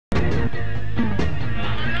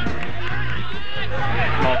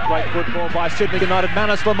Great football by Sydney United.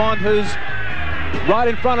 Lamond, who's right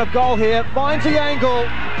in front of goal here, finds the angle,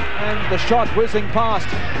 and the shot whizzing past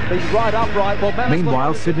the right upright. Well,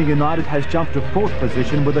 meanwhile, Sydney United has jumped to 4th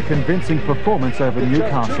position with a convincing performance over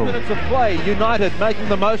Newcastle. 2 minutes of play, United making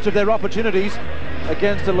the most of their opportunities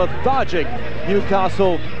against a lethargic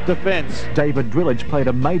Newcastle defence. David Zdrilic played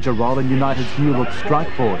a major role in United's new-look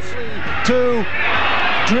strike force. To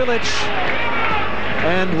Zdrilic,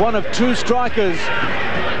 and one of 2 strikers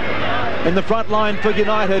in the front line for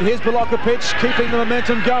United. Here's Bilokapic keeping the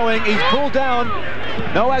momentum going. He's pulled down,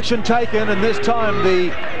 no action taken, and this time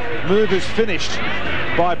the move is finished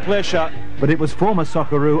by Plesa. But it was former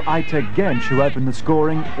Socceroo Aytec Genc who opened the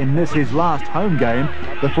scoring in this his last home game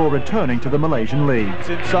before returning to the Malaysian League. It's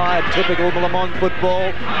inside, typical Lamond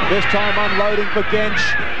football. This time unloading for Genc.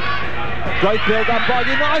 Great build-up by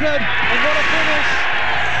United, and what a finish!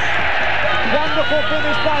 Wonderful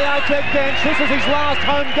finish by Aytec Genc. This is his last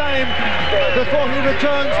home game before he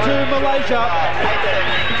returns to Malaysia.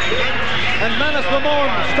 And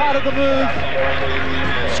Lamond started the move.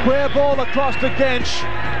 Square ball across to Genc.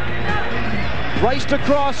 Raced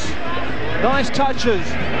across. Nice touches.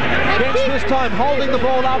 Genc this time holding the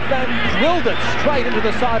ball up and drilled it straight into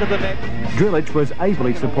the side of the net. Zdrilic was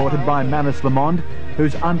ably supported by Lamond,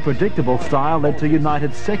 whose unpredictable style led to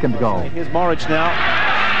United's 2nd goal. Here's Moric now,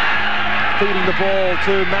 feeding the ball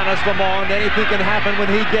to Lamond. Anything can happen when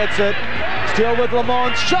he gets it. Still with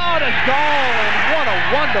Lamond, shot and goal, and what a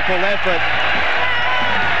wonderful effort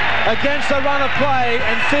against the run of play,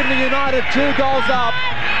 and Sydney United 2 goals up.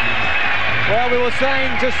 Well, we were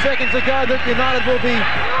saying just seconds ago that United will be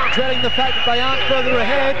dreading the fact that they aren't further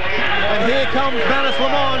ahead, and here comes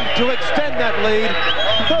Lamond to extend that lead.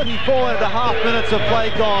 34.5 minutes of play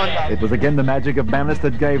gone. It was again the magic of Manis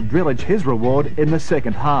that gave Zdrilic his reward in the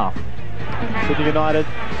 2nd half. Sydney United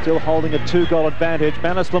still holding a 2-goal advantage.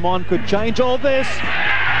 Lamond could change all this.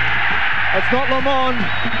 It's not Lamond.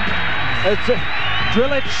 It's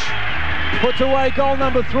Zdrilic puts away goal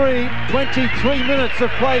number 3. 23 minutes of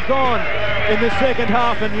play gone in the 2nd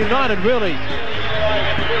half, and United really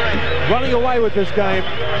running away with this game.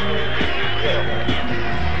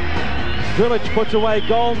 Zdrilic puts away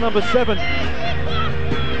goal number 7.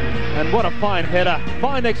 And what a fine header,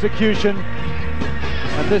 fine execution.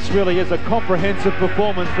 And this really is a comprehensive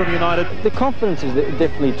performance from United. The confidence has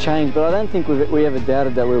definitely changed, but I don't think we ever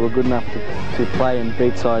doubted that we were good enough to play and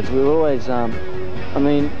beat sides. We were always, I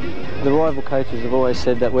mean, the rival coaches have always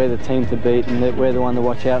said that we're the team to beat and that we're the one to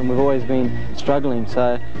watch out, and we've always been struggling.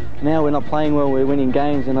 So now we're not playing well, we're winning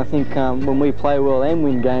games, and I think when we play well and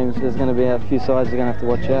win games, there's going to be a few sides that are going to have to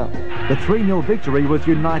watch out. The 3-0 victory was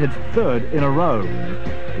United's 3rd in a row.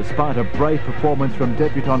 Despite a brave performance from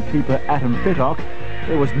debutant keeper Fittock,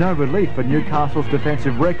 there was no relief for Newcastle's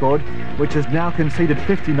defensive record, which has now conceded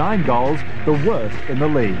 59 goals, the worst in the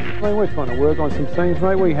league. I mean, we're trying to work on some things,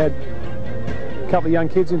 mate. We had a couple of young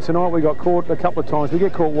kids in tonight. We got caught a couple of times. We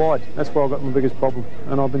get caught wide. That's where I've got my biggest problem.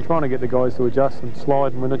 And I've been trying to get the guys to adjust and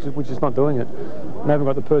slide, and we're just not doing it. And I haven't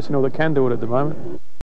got the personnel that can do it at the moment.